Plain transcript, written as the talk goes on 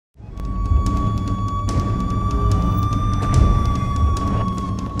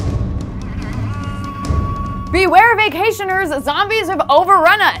Beware vacationers, zombies have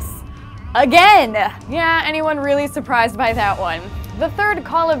overrun us! Again! Yeah, anyone really surprised by that one? The third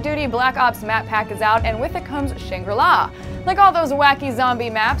Call of Duty Black Ops map pack is out, and with it comes Shangri-La. Like all those wacky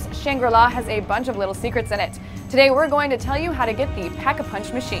zombie maps, Shangri-La has a bunch of little secrets in it. Today we're going to tell you how to get the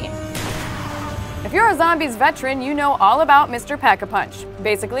Pack-a-Punch machine. If you're a Zombies veteran, you know all about Mr. Pack-a-Punch.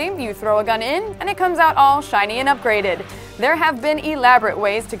 Basically, you throw a gun in, and it comes out all shiny and upgraded. There have been elaborate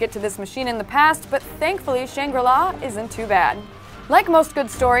ways to get to this machine in the past, but thankfully Shangri-La isn't too bad. Like most good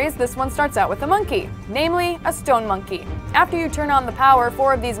stories, this one starts out with a monkey, namely a stone monkey. After you turn on the power,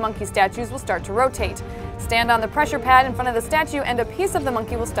 4 of these monkey statues will start to rotate. Stand on the pressure pad in front of the statue and a piece of the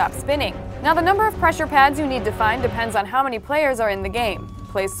monkey will stop spinning. Now the number of pressure pads you need to find depends on how many players are in the game.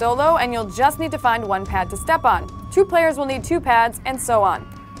 Play solo and you'll just need to find 1 pad to step on. 2 players will need 2 pads, and so on.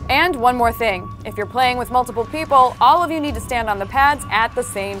 And one more thing, if you're playing with multiple people, all of you need to stand on the pads at the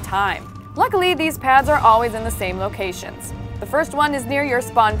same time. Luckily, these pads are always in the same locations. The first one is near your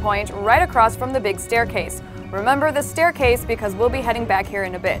spawn point, right across from the big staircase. Remember the staircase because we'll be heading back here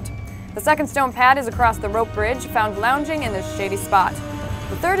in a bit. The second stone pad is across the rope bridge, found lounging in this shady spot.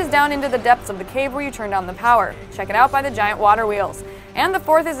 The third is down into the depths of the cave where you turned on the power. Check it out by the giant water wheels. And the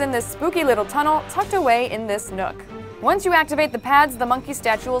fourth is in this spooky little tunnel tucked away in this nook. Once you activate the pads, the monkey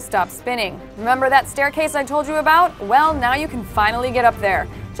statue will stop spinning. Remember that staircase I told you about? Well, now you can finally get up there.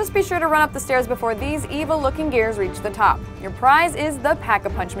 Just be sure to run up the stairs before these evil-looking gears reach the top. Your prize is the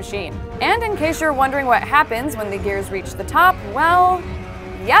Pack-a-Punch machine. And in case you're wondering what happens when the gears reach the top, well,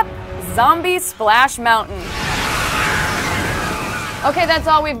 yep, Zombie Splash Mountain. Okay, that's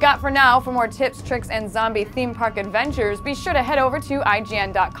all we've got for now. For more tips, tricks, and zombie theme park adventures, be sure to head over to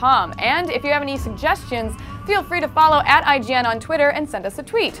IGN.com. And if you have any suggestions, feel free to follow @IGN on Twitter and send us a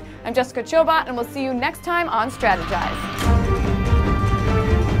tweet. I'm Jessica Chobot, and we'll see you next time on Strategize.